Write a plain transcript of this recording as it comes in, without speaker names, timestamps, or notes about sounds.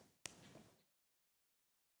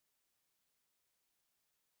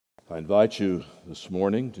I invite you this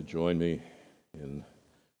morning to join me in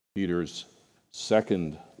Peter's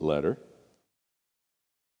second letter.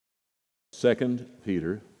 2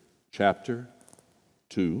 Peter chapter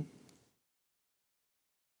 2.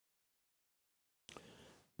 In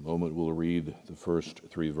a moment we'll read the first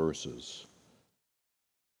three verses.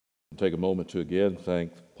 And take a moment to again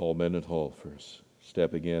thank Paul Mendenhall for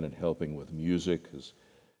stepping in and helping with music, as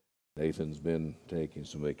Nathan's been taking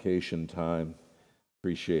some vacation time.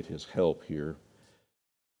 Appreciate his help here.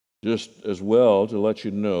 Just as well to let you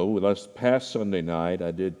know, last past Sunday night I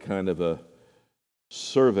did kind of a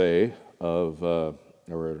survey of,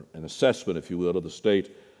 or an assessment, if you will, of the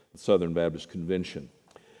state Southern Baptist Convention.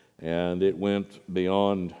 And it went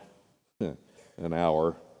beyond an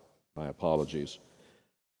hour. My apologies.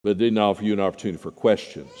 But it didn't offer you an opportunity for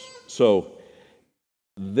questions. So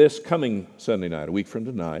this coming Sunday night, a week from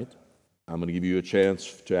tonight, I'm going to give you a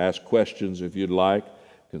chance to ask questions if you'd like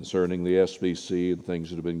concerning the SBC and things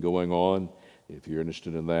that have been going on. If you're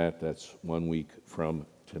interested in that, that's 1 week from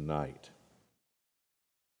tonight.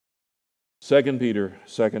 2 Peter,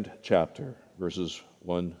 2nd chapter, verses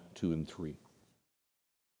 1, 2, and 3.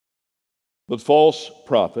 But false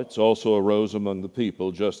prophets also arose among the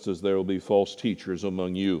people, just as there will be false teachers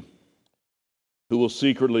among you, who will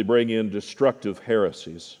secretly bring in destructive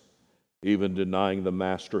heresies, even denying the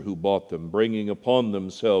master who bought them, bringing upon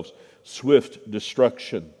themselves swift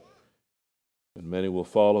destruction. And many will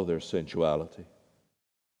follow their sensuality.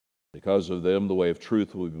 Because of them, the way of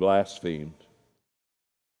truth will be blasphemed.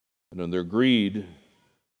 And in their greed,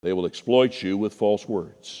 they will exploit you with false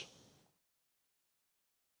words.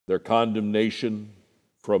 Their condemnation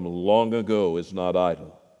from long ago is not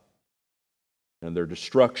idle, and their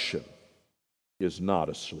destruction is not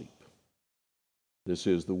asleep. This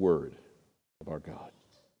is the word of our God.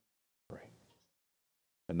 Pray.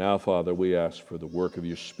 And now, Father, we ask for the work of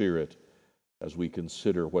your Spirit as we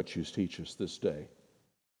consider what you teach us this day.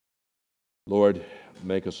 Lord,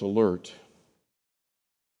 make us alert.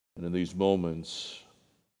 And in these moments,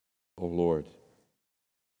 oh Lord,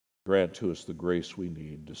 grant to us the grace we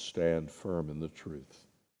need to stand firm in the truth.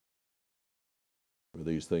 For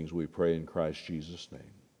these things we pray in Christ Jesus'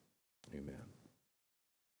 name. Amen.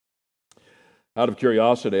 Out of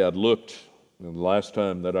curiosity, I'd looked, and the last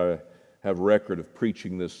time that I have record of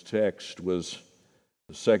preaching this text was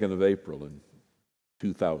the 2nd of April in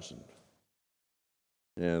 2000.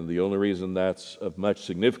 And the only reason that's of much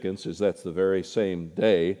significance is that's the very same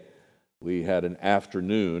day we had an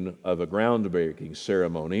afternoon of a groundbreaking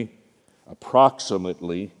ceremony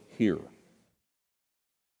approximately here,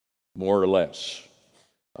 more or less.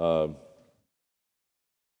 Some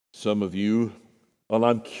of you, well,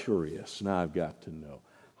 I'm curious, now I've got to know,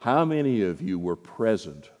 how many of you were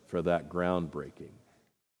present for that groundbreaking?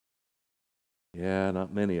 Yeah,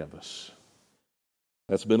 not many of us.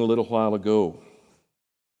 That's been a little while ago.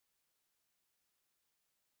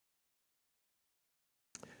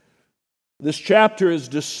 This chapter is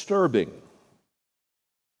disturbing,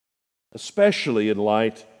 especially in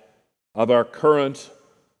light of our current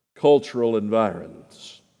cultural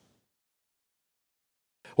environs.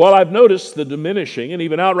 While I've noticed the diminishing and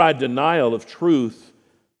even outright denial of truth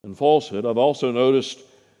and falsehood, I've also noticed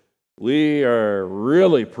we are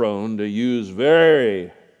really prone to use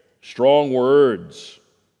very strong words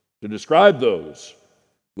to describe those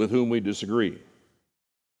with whom we disagree.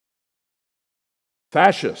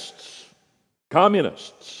 Fascists,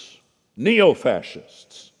 communists,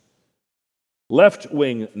 neo-fascists,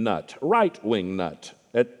 left-wing nut, right-wing nut,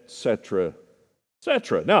 etc.,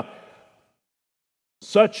 etc. Now,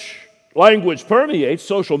 such language permeates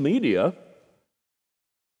social media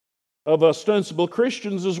of ostensible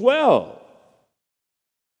Christians as well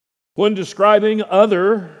when describing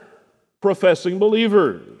other professing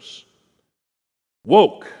believers.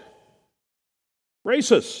 Woke,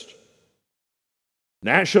 racist,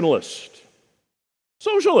 nationalist,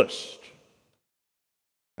 socialist,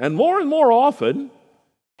 and more often,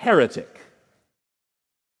 heretic.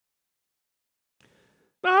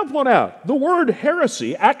 Now, I'll point out, the word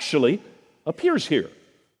heresy actually appears here.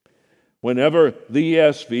 Whenever the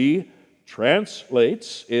ESV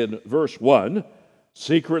translates in verse 1,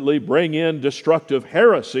 secretly bring in destructive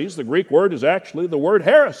heresies, the Greek word is actually the word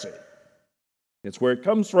heresy. It's where it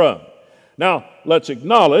comes from. Now, let's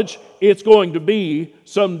acknowledge it's going to be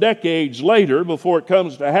some decades later before it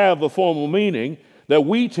comes to have the formal meaning that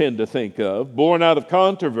we tend to think of, born out of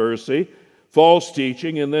controversy, false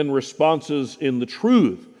teaching, and then responses in the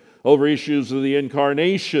truth over issues of the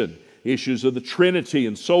incarnation, issues of the Trinity,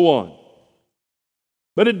 and so on.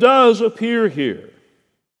 But it does appear here.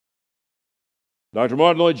 Dr.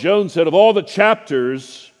 Martin Lloyd-Jones said of all the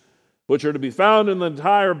chapters which are to be found in the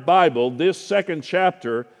entire Bible, this second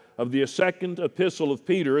chapter of the second epistle of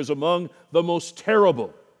Peter is among the most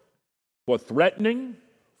terrible for threatening,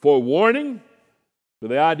 for warning, for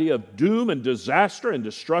the idea of doom and disaster and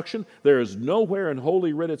destruction. There is nowhere in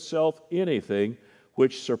Holy Writ itself anything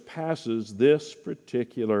which surpasses this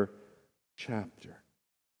particular chapter.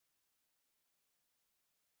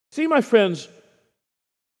 See, my friends,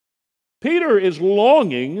 Peter is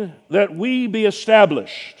longing that we be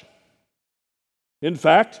established. In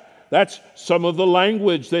fact, that's some of the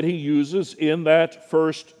language that he uses in that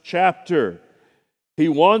first chapter. He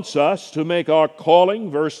wants us to make our calling,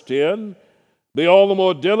 verse 10, be all the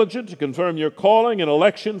more diligent to confirm your calling and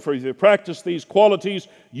election, for if you practice these qualities,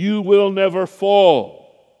 you will never fall.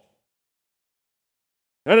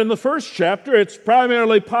 And in the first chapter, it's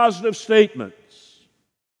primarily positive statements.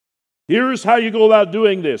 Here's how you go about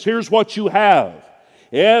doing this. Here's what you have.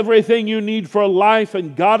 Everything you need for life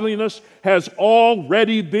and godliness has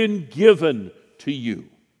already been given to you.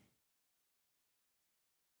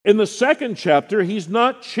 In the second chapter, he's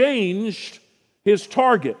not changed his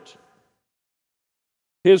target.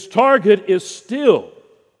 His target is still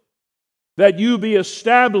that you be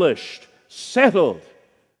established, settled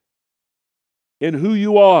in who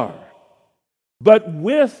you are. But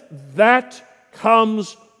with that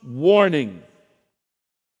comes warning.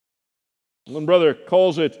 One brother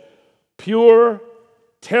calls it pure,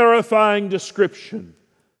 terrifying description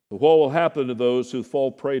of what will happen to those who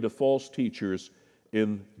fall prey to false teachers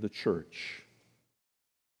in the church.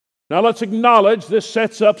 Now let's acknowledge this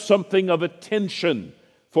sets up something of a tension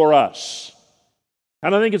for us.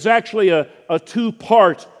 And I think it's actually a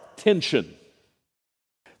two-part tension.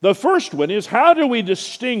 The first one is, how do we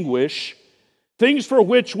distinguish things for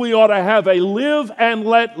which we ought to have a live and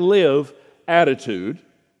let live attitude?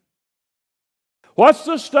 What's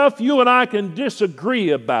the stuff you and I can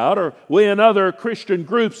disagree about, or we in other Christian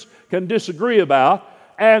groups can disagree about,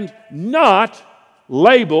 and not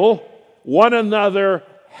label one another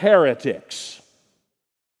heretics?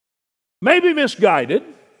 Maybe misguided,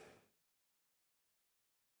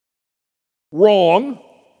 wrong,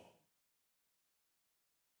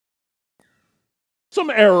 some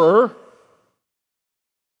error,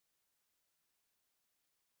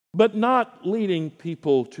 but not leading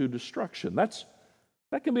people to destruction.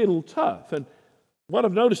 That can be a little tough. And what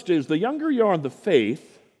I've noticed is the younger you are in the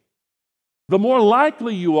faith, the more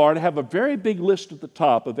likely you are to have a very big list at the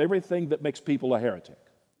top of everything that makes people a heretic.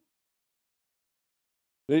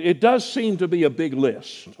 It does seem to be a big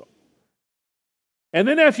list. And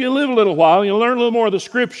then after you live a little while, you learn a little more of the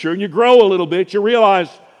Scripture, and you grow a little bit, you realize,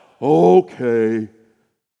 okay,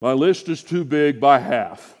 my list is too big by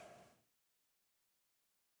half.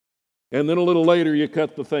 And then a little later, you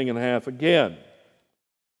cut the thing in half again.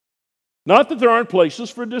 Not that there aren't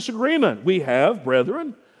places for disagreement. We have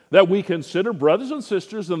brethren that we consider brothers and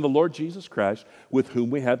sisters in the Lord Jesus Christ with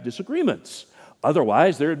whom we have disagreements.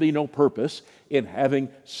 Otherwise, there would be no purpose in having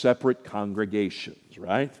separate congregations,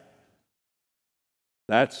 right?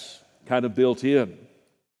 That's kind of built in.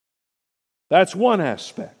 That's one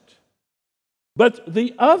aspect. But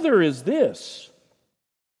the other is this,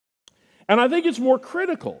 and I think it's more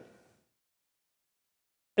critical.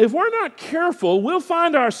 If we're not careful, we'll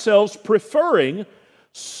find ourselves preferring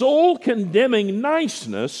soul-condemning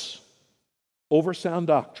niceness over sound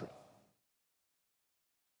doctrine.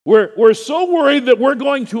 We're so worried that we're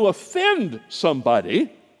going to offend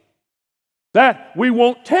somebody that we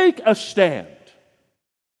won't take a stand.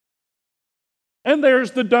 And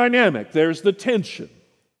there's the dynamic, there's the tension.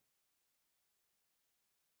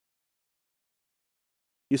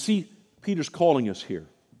 You see, Peter's calling us here.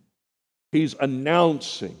 He's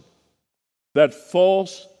announcing that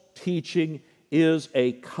false teaching is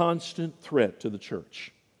a constant threat to the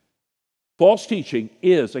church. False teaching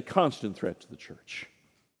is a constant threat to the church.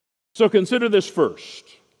 So consider this first.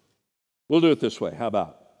 We'll do it this way. How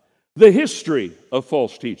about the history of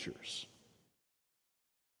false teachers?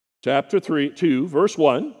 Chapter 2, verse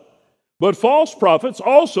 1. But false prophets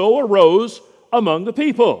also arose among the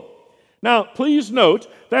people. Now, please note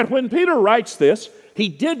that when Peter writes this, he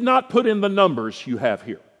did not put in the numbers you have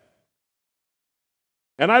here.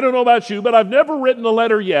 And I don't know about you, but I've never written a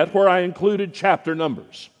letter yet where I included chapter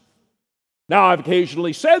numbers. Now, I've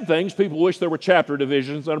occasionally said things, people wish there were chapter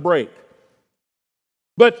divisions and a break.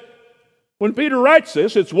 But when Peter writes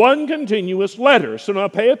this, it's one continuous letter. So now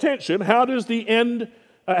pay attention. How does he end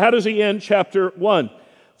chapter 1?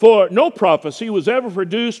 For no prophecy was ever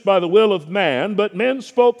produced by the will of man, but men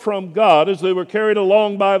spoke from God as they were carried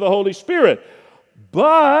along by the Holy Spirit.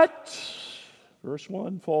 But, verse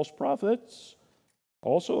 1, false prophets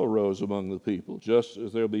also arose among the people, just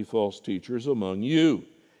as there will be false teachers among you.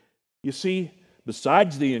 You see,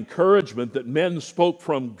 besides the encouragement that men spoke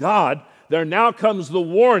from God, there now comes the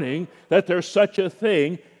warning that there's such a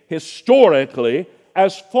thing historically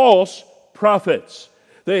as false prophets.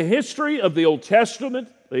 The history of the Old Testament,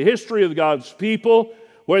 the history of God's people,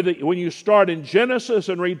 when you start in Genesis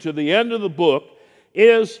and read to the end of the book,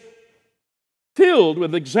 is filled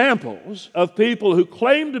with examples of people who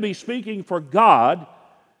claim to be speaking for God,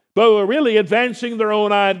 but were really advancing their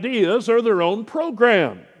own ideas or their own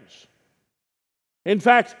programs. In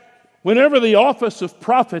fact, whenever the office of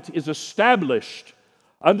prophet is established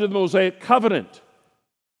under the Mosaic covenant,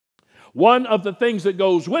 one of the things that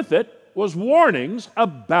goes with it was warnings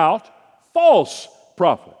about false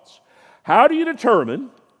prophets. How do you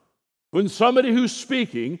determine when somebody who's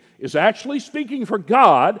speaking is actually speaking for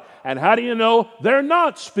God, and how do you know they're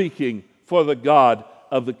not speaking for the God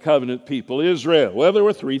of the covenant people Israel? Well, there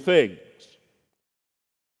were three things.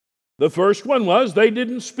 The first one was they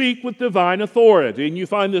didn't speak with divine authority, and you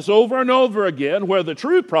find this over and over again where the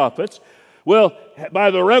true prophets will,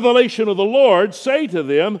 by the revelation of the Lord, say to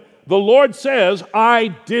them, the Lord says, I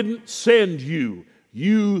didn't send you.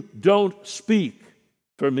 You don't speak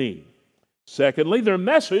for me. Secondly, their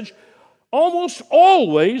message almost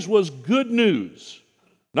always was good news.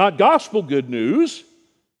 Not gospel good news,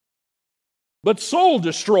 but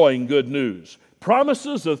soul-destroying good news.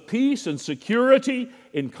 Promises of peace and security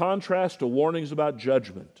in contrast to warnings about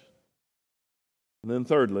judgment. And then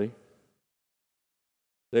thirdly,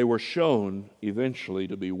 they were shown eventually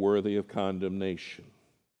to be worthy of condemnation.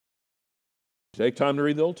 Take time to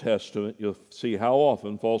read the Old Testament, you'll see how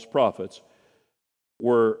often false prophets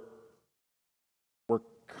were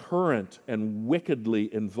current and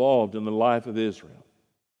wickedly involved in the life of Israel.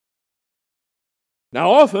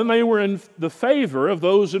 Now, often they were in the favor of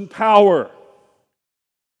those in power.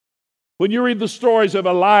 When you read the stories of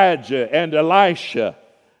Elijah and Elisha,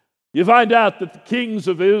 you find out that the kings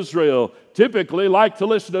of Israel typically like to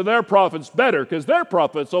listen to their prophets better because their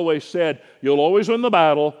prophets always said, you'll always win the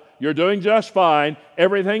battle, you're doing just fine,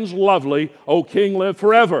 everything's lovely, O king, live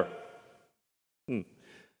forever.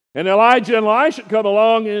 And Elijah and Elisha come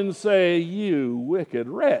along and say, you wicked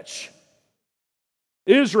wretch,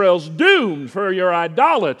 Israel's doomed for your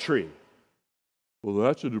idolatry. Well,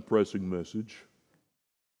 that's a depressing message.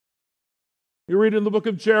 You read in the book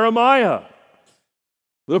of Jeremiah,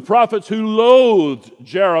 the prophets who loathed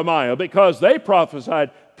Jeremiah because they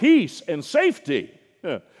prophesied peace and safety.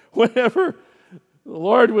 Whenever the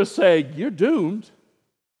Lord was saying, you're doomed.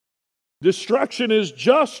 Destruction is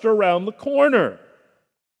just around the corner.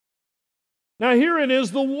 Now, herein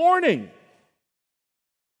is the warning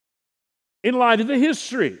in light of the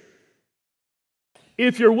history.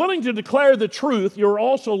 If you're willing to declare the truth, you're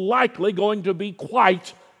also likely going to be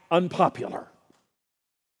quite unpopular.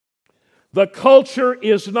 The culture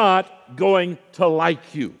is not going to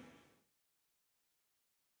like you.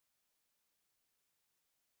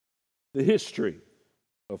 The history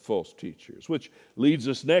of false teachers, which leads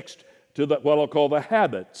us next to what I'll call the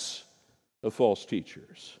habits of false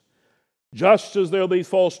teachers. Just as there will be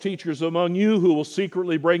false teachers among you who will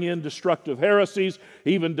secretly bring in destructive heresies,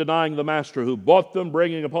 even denying the master who bought them,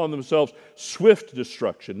 bringing upon themselves swift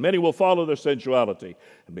destruction. Many will follow their sensuality,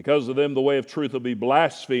 and because of them the way of truth will be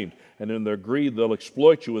blasphemed, and in their greed they'll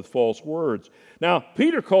exploit you with false words. Now,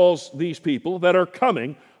 Peter calls these people that are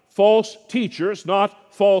coming false teachers,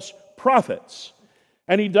 not false prophets.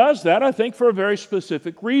 And he does that, I think, for a very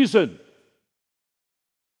specific reason.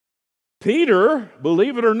 Peter,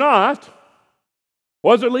 believe it or not,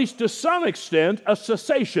 was at least to some extent a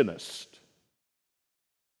cessationist.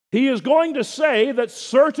 He is going to say that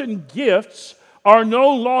certain gifts are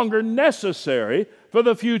no longer necessary for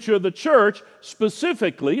the future of the church,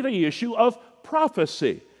 specifically the issue of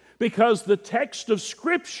prophecy, because the text of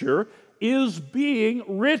Scripture is being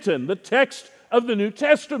written. The text of the New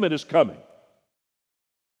Testament is coming.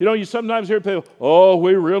 You know, you sometimes hear people, oh,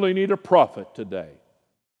 we really need a prophet today.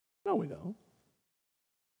 No, we don't.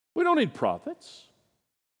 We don't need prophets.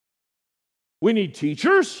 We need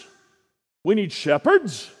teachers. We need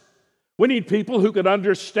shepherds. We need people who can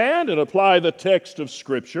understand and apply the text of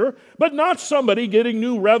Scripture, but not somebody getting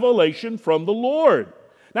new revelation from the Lord.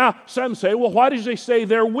 Now, some say, well, why does he say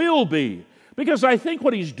there will be? Because I think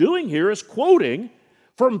what he's doing here is quoting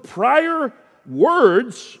from prior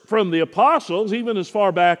words from the apostles, even as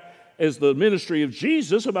far back as the ministry of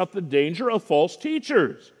Jesus, about the danger of false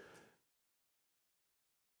teachers.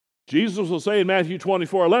 Jesus will say in Matthew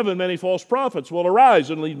 24:11, many false prophets will arise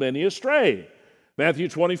and lead many astray. Matthew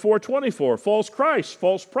 24:24, false Christs,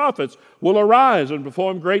 false prophets will arise and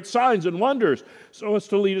perform great signs and wonders, so as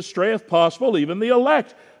to lead astray, if possible, even the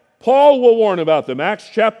elect. Paul will warn about them. Acts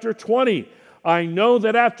chapter 20, I know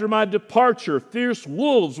that after my departure, fierce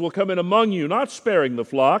wolves will come in among you, not sparing the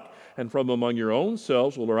flock, and from among your own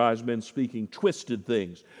selves will arise men speaking twisted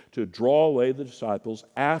things to draw away the disciples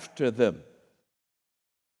after them.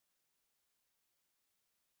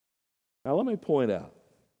 Now let me point out,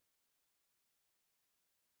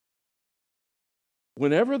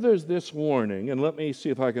 whenever there's this warning, and let me see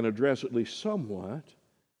if I can address at least somewhat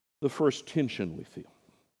the first tension we feel.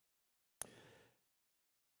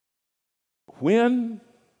 When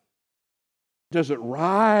does it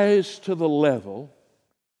rise to the level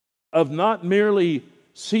of not merely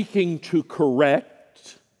seeking to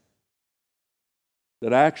correct,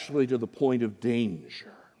 but actually to the point of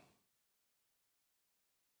danger?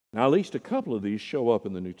 Now, at least a couple of these show up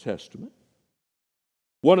in the New Testament.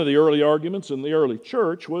 One of the early arguments in the early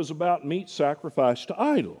church was about meat sacrificed to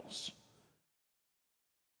idols.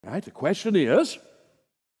 Right? The question is,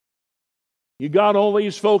 you got all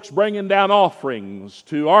these folks bringing down offerings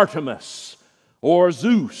to Artemis or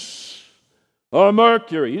Zeus or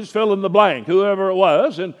Mercury, you just fill in the blank, whoever it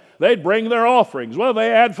was, and they'd bring their offerings. Well, they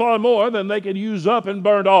had far more than they could use up in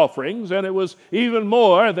burnt offerings, and it was even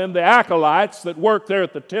more than the acolytes that worked there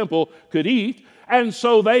at the temple could eat, and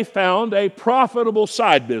so they found a profitable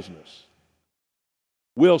side business.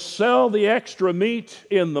 We'll sell the extra meat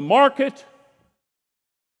in the market,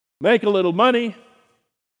 make a little money.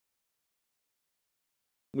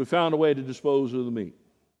 We found a way to dispose of the meat.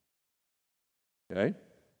 Okay?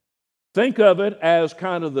 Think of it as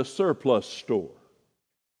kind of the surplus store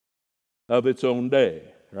of its own day,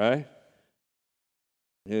 right?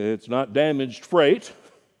 It's not damaged freight.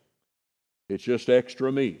 It's just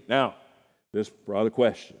extra meat. Now, this brought a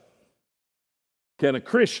question. Can a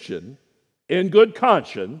Christian, in good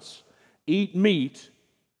conscience, eat meat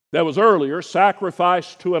that was earlier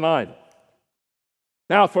sacrificed to an idol?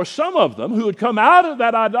 Now, for some of them who had come out of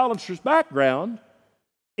that idolatrous background,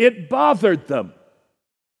 it bothered them.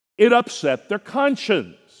 It upset their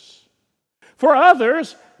conscience. For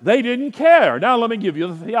others, they didn't care. Now, let me give you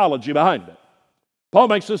the theology behind it. Paul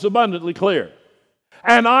makes this abundantly clear.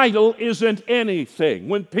 An idol isn't anything.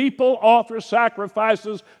 When people offer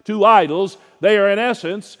sacrifices to idols, they are in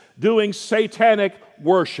essence doing satanic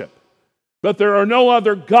worship. But there are no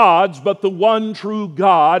other gods but the one true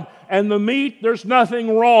God, and the meat, there's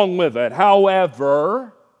nothing wrong with it.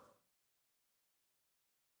 However,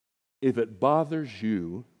 if it bothers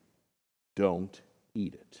you, don't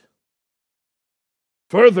eat it.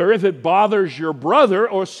 Further, if it bothers your brother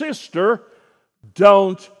or sister,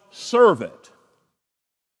 don't serve it.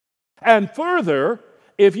 And further,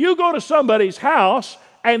 if you go to somebody's house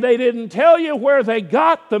and they didn't tell you where they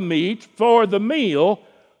got the meat for the meal,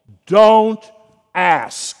 don't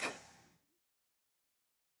ask.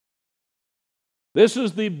 This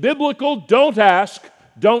is the biblical don't ask,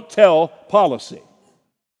 don't tell policy.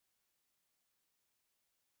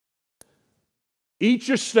 Eat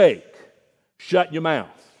your steak, shut your mouth.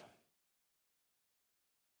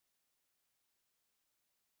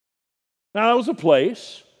 Now, that was a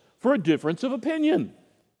place for a difference of opinion.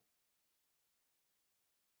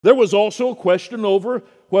 There was also a question over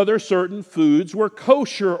whether certain foods were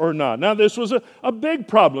kosher or not. Now, this was a big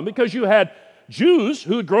problem because you had Jews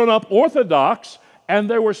who had grown up Orthodox, and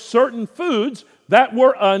there were certain foods that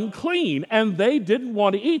were unclean, and they didn't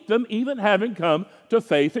want to eat them, even having come to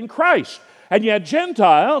faith in Christ. And you had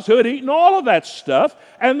Gentiles who had eaten all of that stuff,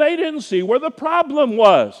 and they didn't see where the problem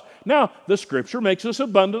was. Now, the Scripture makes this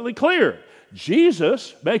abundantly clear.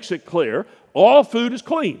 Jesus makes it clear, all food is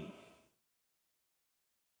clean.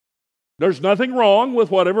 There's nothing wrong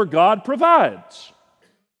with whatever God provides.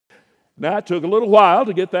 Now, it took a little while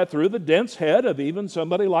to get that through the dense head of even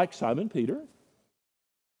somebody like Simon Peter,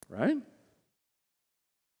 right?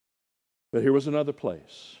 But here was another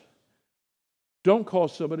place. Don't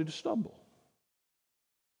cause somebody to stumble.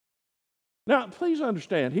 Now, please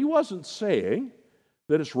understand, he wasn't saying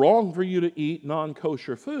that it's wrong for you to eat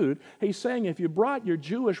non-kosher food. He's saying if you brought your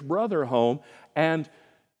Jewish brother home and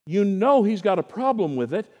you know he's got a problem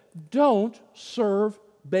with it, don't serve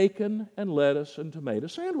bacon and lettuce and tomato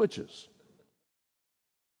sandwiches.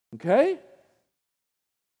 Okay?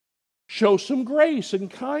 Show some grace and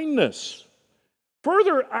kindness.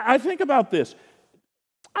 Further, I think about this.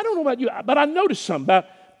 I don't know about you, but I noticed something about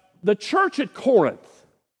the church at Corinth.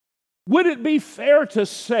 Would it be fair to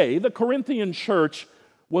say the Corinthian church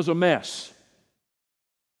was a mess?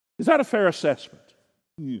 Is that a fair assessment?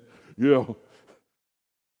 Yeah.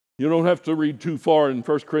 You don't have to read too far in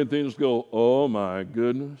 1 Corinthians to go, oh my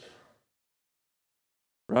goodness.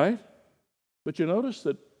 Right? But you notice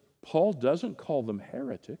that Paul doesn't call them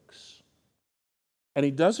heretics, and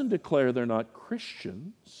he doesn't declare they're not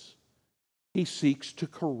Christians. He seeks to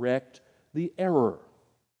correct the error.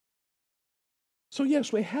 So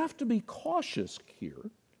yes, we have to be cautious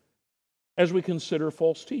here as we consider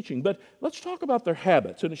false teaching. But let's talk about their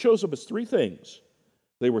habits, and it shows up as three things.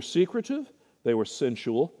 They were secretive, they were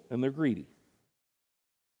sensual, and they're greedy.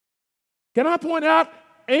 Can I point out,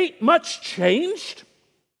 ain't much changed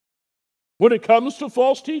when it comes to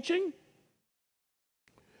false teaching?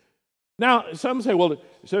 Now, some say, well, it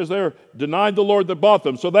says they're denied the Lord that bought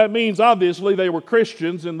them, so that means obviously they were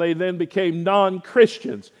Christians and they then became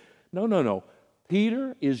non-Christians. No.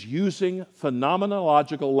 Peter is using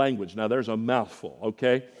phenomenological language. Now, there's a mouthful,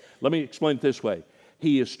 okay? Let me explain it this way.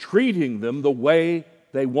 He is treating them the way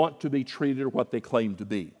they want to be treated or what they claim to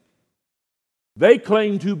be. They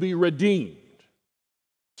claim to be redeemed.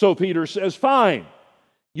 So Peter says, fine,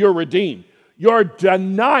 you're redeemed. You're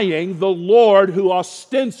denying the Lord who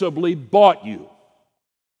ostensibly bought you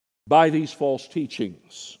by these false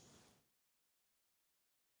teachings.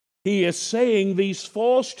 He is saying these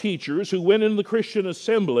false teachers who went into the Christian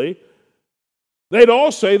assembly, they'd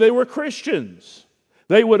all say they were Christians.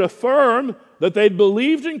 They would affirm that they'd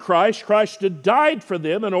believed in Christ. Christ had died for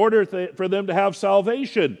them in order for them to have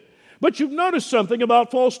salvation. But you've noticed something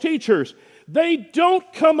about false teachers. They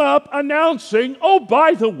don't come up announcing, oh,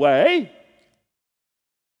 by the way,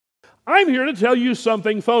 I'm here to tell you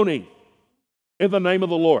something phony in the name of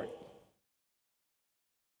the Lord.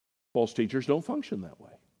 False teachers don't function that way.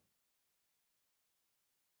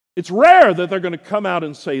 It's rare that they're going to come out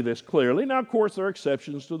and say this clearly. Now, of course, there are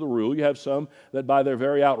exceptions to the rule. You have some that by their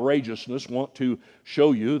very outrageousness want to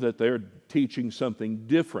show you that they're teaching something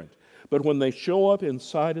different. But when they show up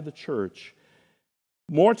inside of the church,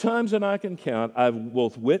 more times than I can count, I've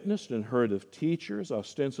both witnessed and heard of teachers,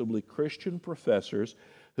 ostensibly Christian professors,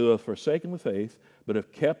 who have forsaken the faith, but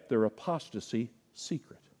have kept their apostasy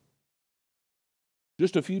secret.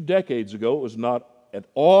 Just a few decades ago, it was not at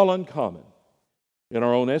all uncommon in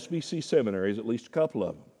our own SBC seminaries, at least a couple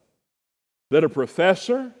of them, that a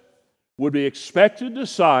professor would be expected to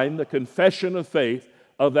sign the confession of faith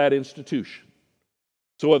of that institution.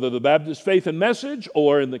 So whether the Baptist Faith and Message,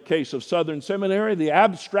 or in the case of Southern Seminary, the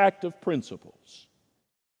Abstract of Principles.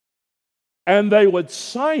 And they would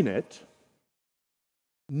sign it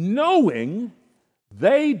knowing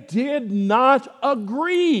they did not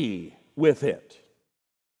agree with it.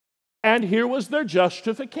 And here was their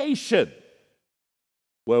justification.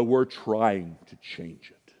 Well, we're trying to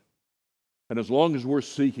change it. And as long as we're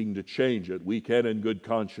seeking to change it, we can in good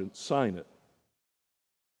conscience sign it.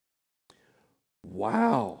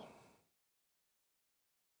 Wow.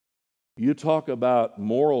 You talk about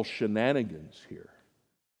moral shenanigans here,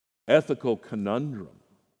 ethical conundrum.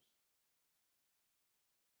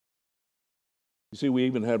 You see, we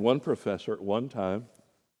even had one professor at one time.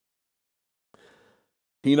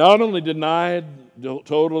 He not only denied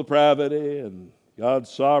total depravity and God's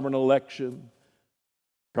sovereign election,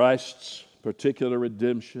 Christ's particular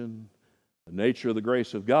redemption, the nature of the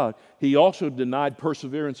grace of God, he also denied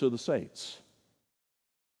perseverance of the saints.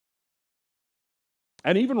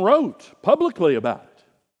 And even wrote publicly about it.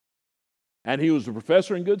 And he was a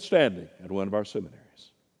professor in good standing at one of our seminaries.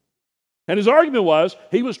 And his argument was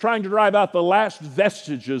he was trying to drive out the last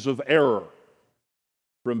vestiges of error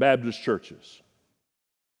from Baptist churches.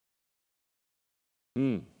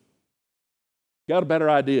 Got a better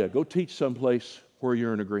idea. Go teach someplace where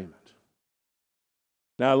you're in agreement.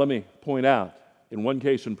 Now, let me point out, in one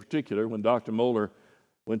case in particular, when Dr. Moeller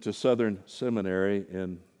went to Southern Seminary,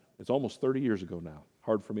 it's almost 30 years ago now.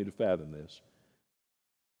 Hard for me to fathom this.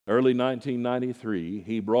 Early 1993,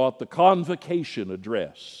 he brought the convocation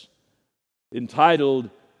address entitled,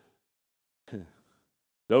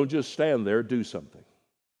 Don't Just Stand There, Do Something,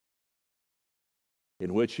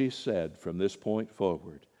 in which he said, from this point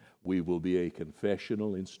forward, we will be a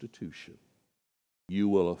confessional institution. You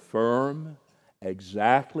will affirm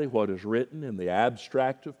exactly what is written in the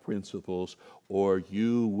Abstract of Principles, or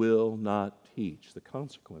you will not teach. The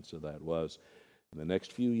consequence of that was, in the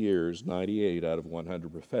next few years, 98 out of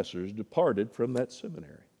 100 professors departed from that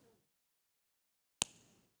seminary.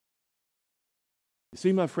 You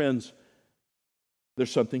see, my friends,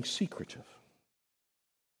 there's something secretive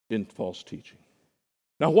in false teaching.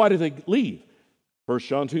 Now, why did they leave? 1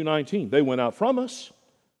 John 2:19, they went out from us,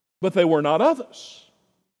 but they were not of us.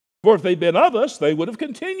 For if they'd been of us, they would have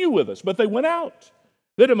continued with us, but they went out,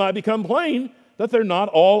 that it might become plain that they're not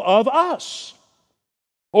all of us.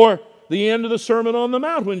 Or the end of the Sermon on the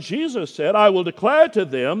Mount when Jesus said, I will declare to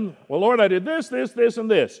them, well, Lord, I did this, this, this,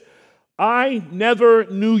 and this. I never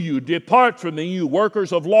knew you. Depart from me, you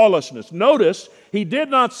workers of lawlessness. Notice, he did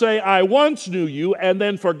not say, I once knew you and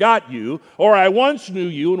then forgot you, or I once knew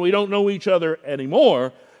you and we don't know each other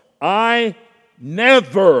anymore. I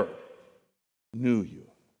never knew you.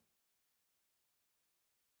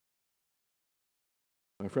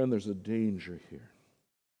 My friend, there's a danger here.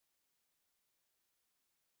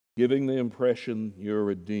 Giving the impression you're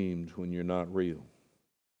redeemed when you're not real.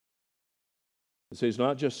 It's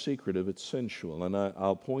not just secretive, it's sensual. And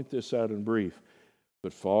I'll point this out in brief,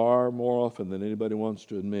 but far more often than anybody wants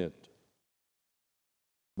to admit,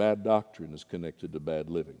 bad doctrine is connected to bad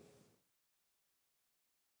living.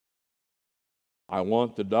 I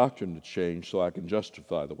want the doctrine to change so I can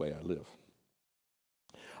justify the way I live.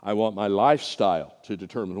 I want my lifestyle to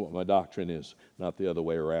determine what my doctrine is, not the other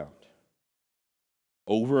way around.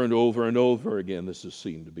 Over and over and over again, this is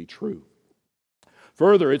seen to be true.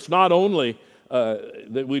 Further, it's not only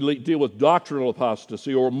that we deal with doctrinal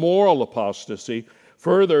apostasy or moral apostasy.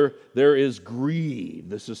 Further, there is greed.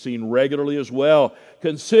 This is seen regularly as well.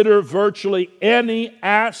 Consider virtually any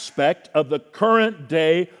aspect of the current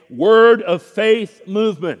day word of faith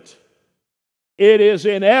movement. It is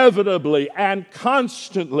inevitably and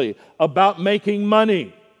constantly about making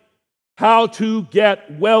money, how to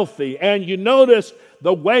get wealthy. And you notice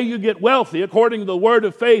the way you get wealthy, according to the Word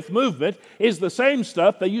of Faith movement, is the same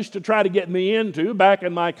stuff they used to try to get me into back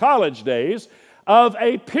in my college days of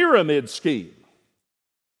a pyramid scheme.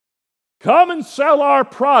 Come and sell our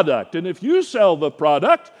product, and if you sell the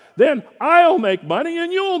product, then I'll make money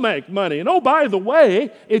and you'll make money. And oh, by the way,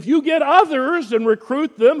 if you get others and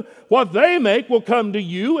recruit them, what they make will come to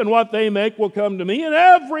you, and what they make will come to me, and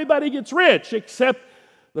everybody gets rich, except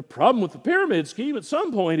the problem with the pyramid scheme at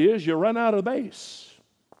some point is you run out of base.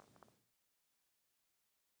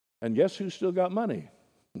 And guess who's still got money?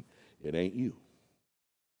 It ain't you.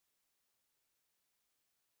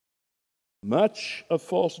 Much of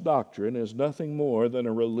false doctrine is nothing more than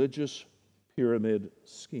a religious pyramid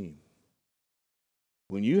scheme.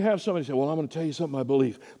 When you have somebody say, well, I'm going to tell you something I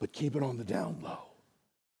believe, but keep it on the down low.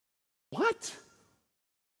 What?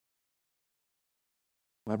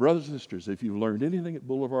 My brothers and sisters, if you've learned anything at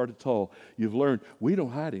Boulevard at all, you've learned we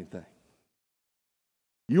don't hide anything.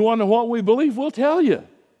 You want to know what we believe? We'll tell you.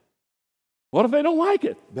 What if they don't like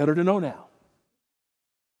it? Better to know now.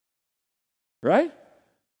 Right?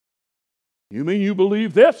 You mean you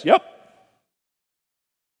believe this? Yep.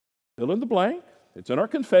 Fill in the blank. It's in our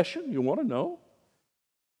confession. You want to know.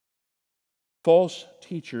 False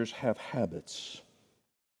teachers have habits.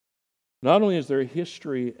 Not only is there a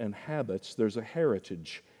history and habits, there's a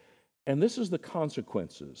heritage. And this is the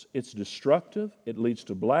consequences. It's destructive. It leads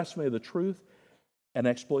to blasphemy of the truth and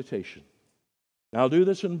exploitation. Now, I'll do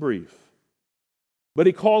this in brief. But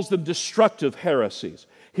he calls them destructive heresies.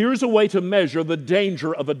 Here's a way to measure the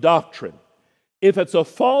danger of a doctrine. If it's a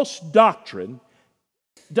false doctrine,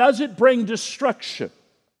 does it bring destruction?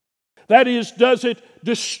 That is, does it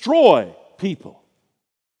destroy people?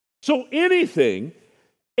 So any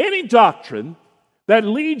doctrine that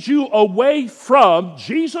leads you away from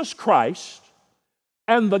Jesus Christ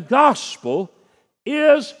and the gospel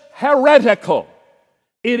is heretical.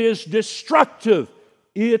 It is destructive.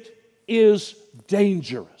 It is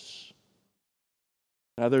dangerous.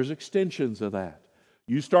 Now there's extensions of that.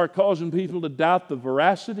 You start causing people to doubt the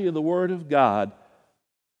veracity of the Word of God,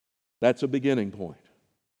 that's a beginning point.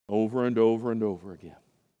 Over and over and over again.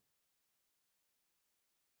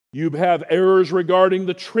 You have errors regarding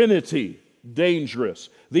the Trinity, dangerous.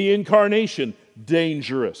 The Incarnation,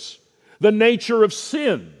 dangerous. The nature of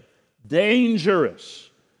sin, dangerous.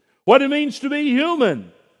 What it means to be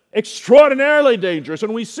human, extraordinarily dangerous.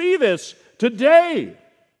 And we see this today.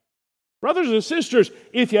 Brothers and sisters,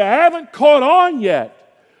 if you haven't caught on yet,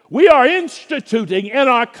 we are instituting in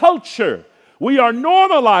our culture, we are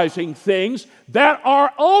normalizing things that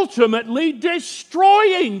are ultimately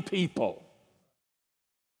destroying people.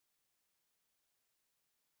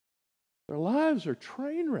 Their lives are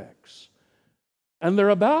train wrecks, and they're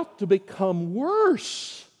about to become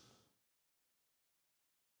worse.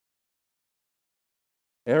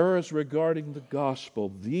 Errors regarding the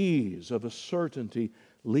gospel, these of a certainty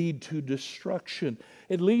lead to destruction.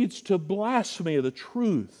 It leads to blasphemy of the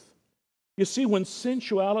truth. You see, when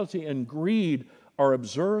sensuality and greed are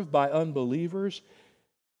observed by unbelievers,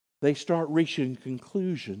 they start reaching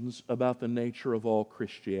conclusions about the nature of all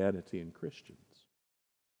Christianity and Christians.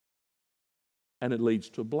 And it leads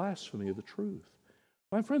to blasphemy of the truth.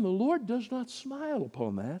 My friend, the Lord does not smile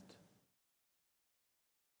upon that.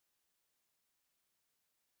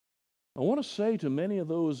 I want to say to many of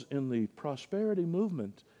those in the prosperity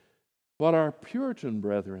movement what our Puritan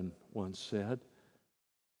brethren once said: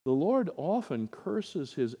 the Lord often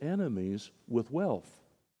curses his enemies with wealth.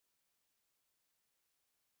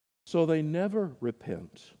 So they never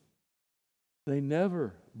repent. They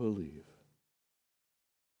never believe.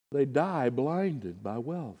 They die blinded by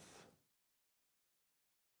wealth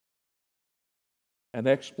and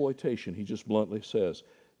exploitation. He just bluntly says,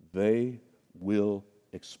 they will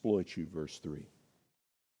exploit you, verse 3.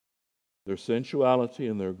 Their sensuality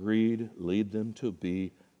and their greed lead them to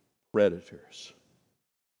be predators.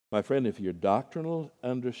 My friend, if your doctrinal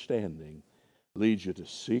understanding leads you to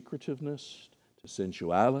secretiveness, to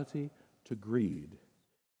sensuality, to greed,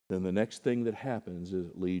 then the next thing that happens is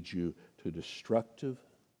it leads you to destructive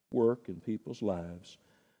work in people's lives,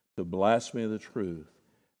 to blasphemy of the truth,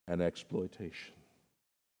 and exploitation.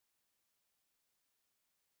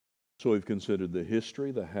 So we've considered the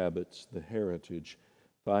history, the habits, the heritage.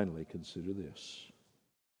 Finally, consider this: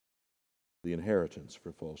 the inheritance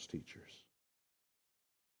for false teachers.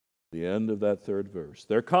 The end of that third verse.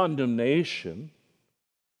 Their condemnation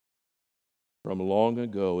from long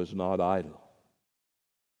ago is not idle,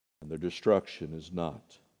 and their destruction is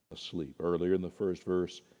not asleep. Earlier in the first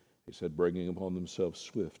verse, he said, bringing upon themselves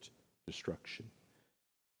swift destruction.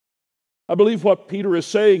 I believe what Peter is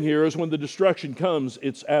saying here is when the destruction comes,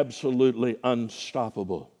 it's absolutely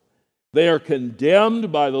unstoppable. They are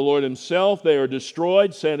condemned by the Lord himself. They are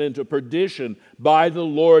destroyed, sent into perdition by the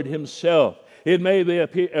Lord himself. It may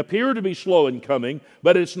appear to be slow in coming,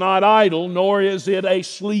 but it's not idle, nor is it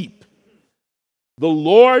asleep. The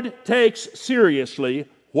Lord takes seriously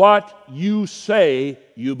what you say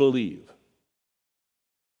you believe.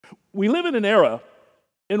 We live in an era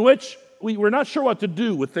in which we're not sure what to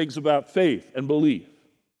do with things about faith and belief.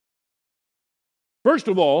 First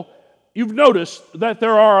of all, you've noticed that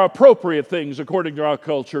there are appropriate things, according to our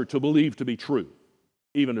culture, to believe to be true,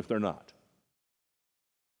 even if they're not.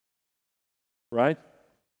 Right?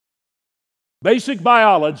 Basic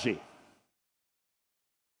biology.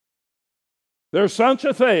 There's such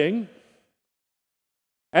a thing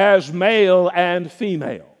as male and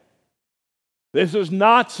female. This is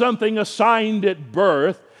not something assigned at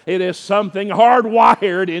birth. It is something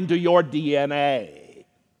hardwired into your DNA.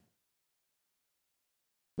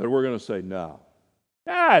 But we're going to say, no,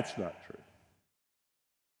 that's not true.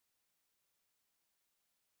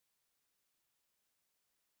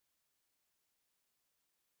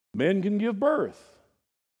 Men can give birth.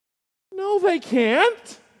 No, they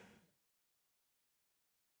can't.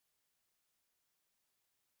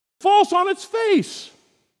 False on its face.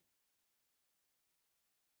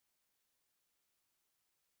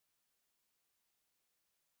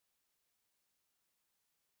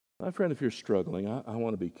 My friend, if you're struggling, I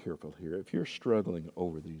want to be careful here. If you're struggling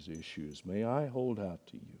over these issues, may I hold out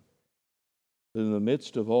to you that in the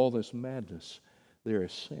midst of all this madness, there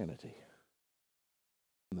is sanity.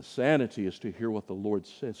 And the sanity is to hear what the Lord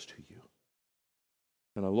says to you.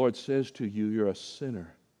 And the Lord says to you, you're a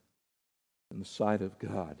sinner in the sight of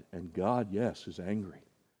God. And God, yes, is angry.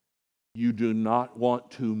 You do not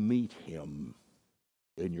want to meet him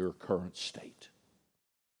in your current state.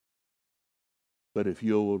 But if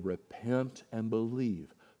you will repent and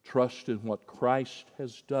believe, trust in what Christ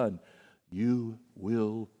has done, you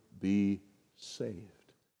will be saved.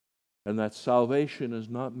 And that salvation is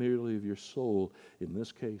not merely of your soul. In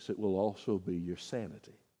this case, it will also be your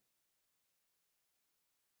sanity.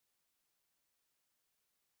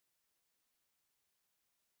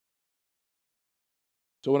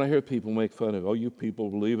 So when I hear people make fun of, oh, you people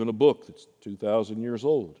believe in a book that's 2,000 years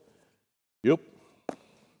old. Yep.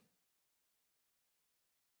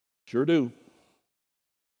 Sure do.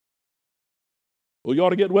 Well, you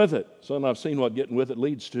ought to get with it. Son, I've seen what getting with it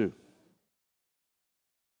leads to.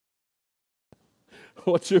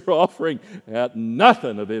 What's your offering? Had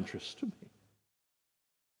nothing of interest to me.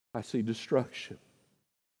 I see destruction.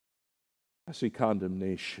 I see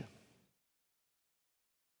condemnation.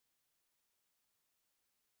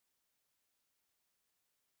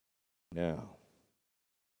 Now,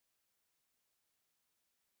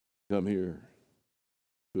 come here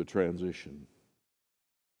to a transition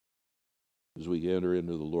as we enter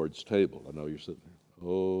into the Lord's table. I know you're sitting there.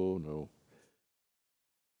 Oh, no.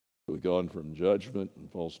 We've gone from judgment and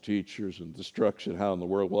false teachers and destruction. How in the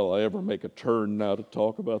world will I ever make a turn now to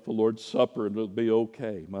talk about the Lord's Supper and it'll be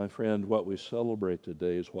okay? My friend, what we celebrate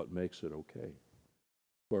today is what makes it okay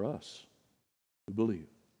for us to believe.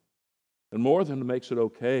 And more than makes it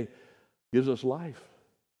okay, gives us life.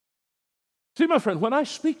 See, my friend, when I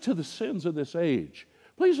speak to the sins of this age,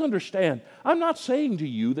 Please understand, I'm not saying to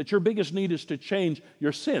you that your biggest need is to change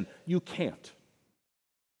your sin. You can't.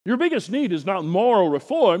 Your biggest need is not moral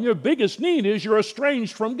reform. Your biggest need is you're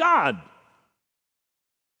estranged from God.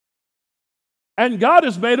 And God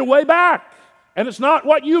has made a way back. And it's not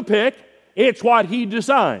what you pick, it's what He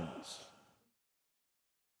designs.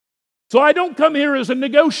 So I don't come here as a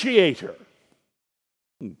negotiator.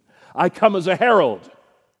 I come as a herald.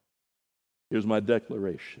 Here's my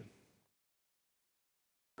declaration.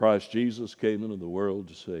 Christ Jesus came into the world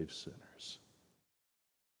to save sinners.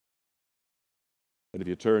 And if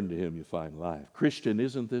you turn to Him, you find life. Christian,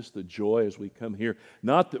 isn't this the joy as we come here?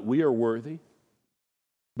 Not that we are worthy,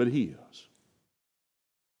 but He is.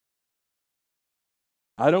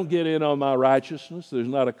 I don't get in on my righteousness. There's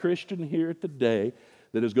not a Christian here today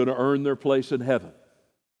that is going to earn their place in heaven.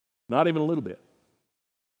 Not even a little bit.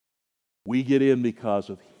 We get in because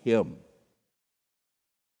of Him.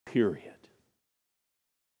 Period.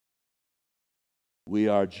 We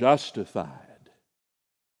are justified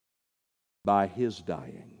by His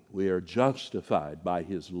dying. We are justified by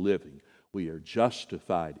His living. We are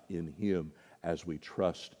justified in Him as we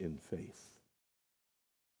trust in faith.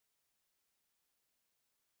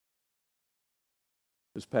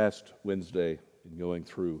 This past Wednesday, in going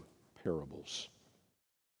through parables,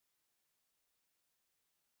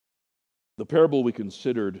 the parable we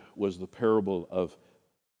considered was the parable of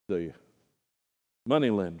the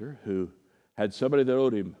moneylender who had somebody that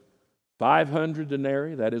owed him 500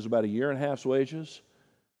 denarii, that is about a year and a half's wages,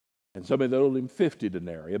 and somebody that owed him 50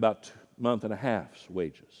 denarii, about a month and a half's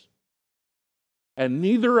wages. And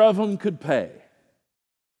neither of them could pay.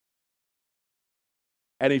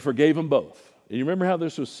 And He forgave them both. And you remember how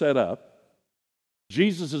this was set up?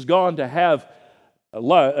 Jesus has gone to have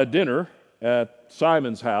a dinner at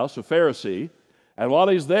Simon's house, a Pharisee, and while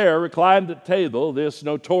he's there, reclined at table, this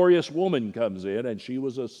notorious woman comes in, and she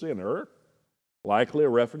was a sinner, likely a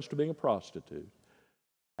reference to being a prostitute.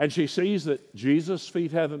 And she sees that Jesus'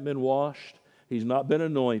 feet haven't been washed, He's not been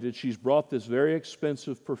anointed. She's brought this very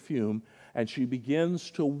expensive perfume, and she begins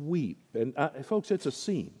to weep. And folks, it's a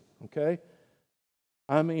scene, okay?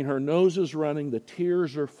 I mean, her nose is running, the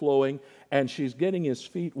tears are flowing, and she's getting His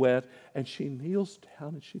feet wet, and she kneels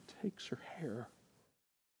down and she takes her hair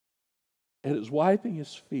and is wiping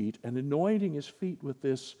His feet and anointing His feet with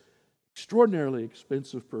this extraordinarily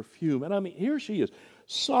expensive perfume. And I mean, here she is,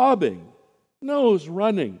 sobbing, nose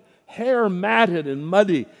running, hair matted and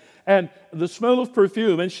muddy, and the smell of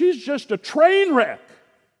perfume, and she's just a train wreck.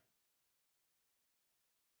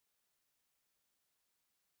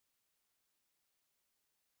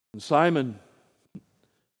 And Simon,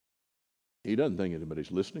 he doesn't think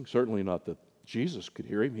anybody's listening, certainly not that Jesus could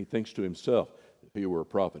hear him. He thinks to himself, if he were a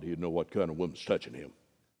prophet, he'd know what kind of woman's touching him.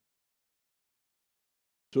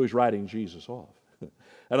 So he's writing Jesus off.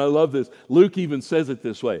 And I love this. Luke even says it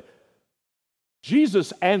this way.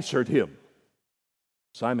 Jesus answered him.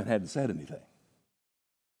 Simon hadn't said anything.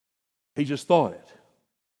 He just thought it.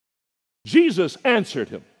 Jesus answered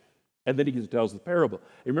him. And then he tells the parable.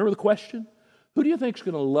 You remember the question? Who do you think is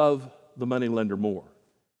going to love the moneylender more?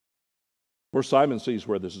 Where Simon sees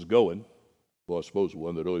where this is going, well, I suppose the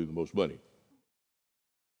one that owed him the most money.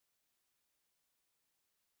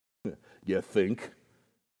 You think?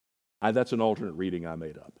 That's an alternate reading I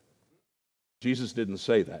made up. Jesus didn't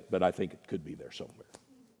say that, but I think it could be there somewhere.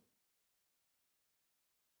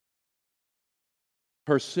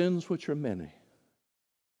 Her sins, which are many,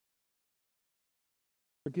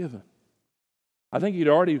 forgiven. I think He'd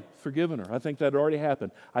already forgiven her. I think that already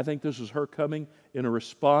happened. I think this is her coming in a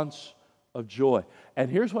response of joy.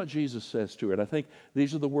 And here's what Jesus says to her. And I think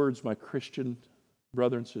these are the words, my Christian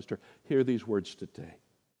brother and sister, hear these words today.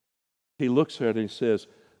 He looks at her and He says,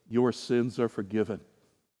 your sins are forgiven.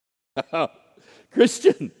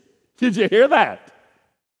 Christian, did you hear that?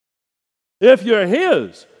 If you're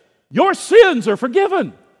His, your sins are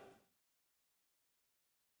forgiven.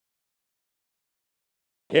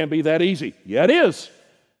 Can't be that easy. Yeah, it is.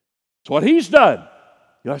 It's what He's done.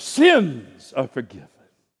 Your sins are forgiven.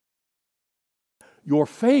 Your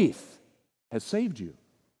faith has saved you.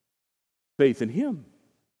 Faith in Him.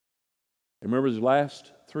 Remember His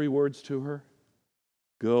last 3 words to her?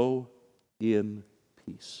 Go in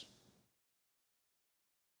peace.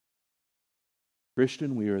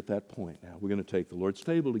 Christian, we are at that point now. We're going to take the Lord's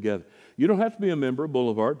table together. You don't have to be a member of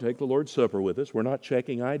Boulevard. Take the Lord's Supper with us. We're not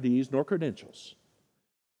checking IDs nor credentials.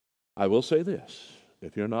 I will say this.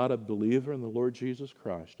 If you're not a believer in the Lord Jesus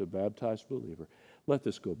Christ, a baptized believer, let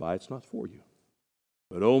this go by. It's not for you.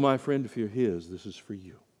 But oh, my friend, if you're His, this is for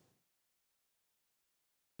you.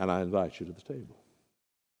 And I invite you to the table.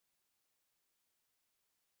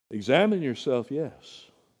 Examine yourself, yes.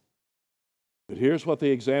 But here's what the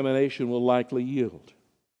examination will likely yield.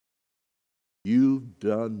 You've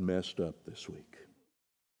done messed up this week.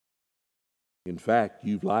 In fact,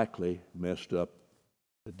 you've likely messed up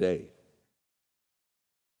today.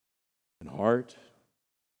 In heart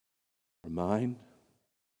or mind,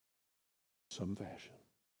 some fashion.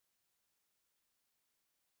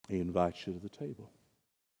 He invites you to the table.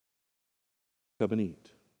 Come and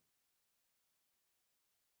eat.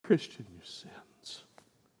 Christian, your sins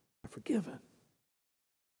are forgiven.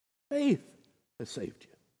 Faith has saved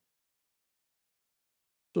you.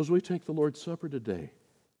 So as we take the Lord's Supper today,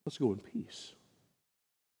 let's go in peace.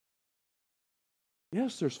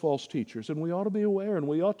 Yes, there's false teachers, and we ought to be aware, and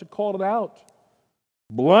we ought to call it out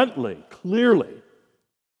bluntly, clearly,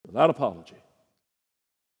 without apology.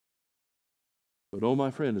 But oh,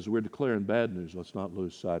 my friend, as we're declaring bad news, let's not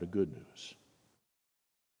lose sight of good news.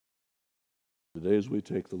 Today, as we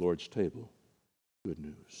take the Lord's table, good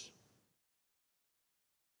news.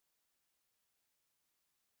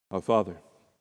 Our Father,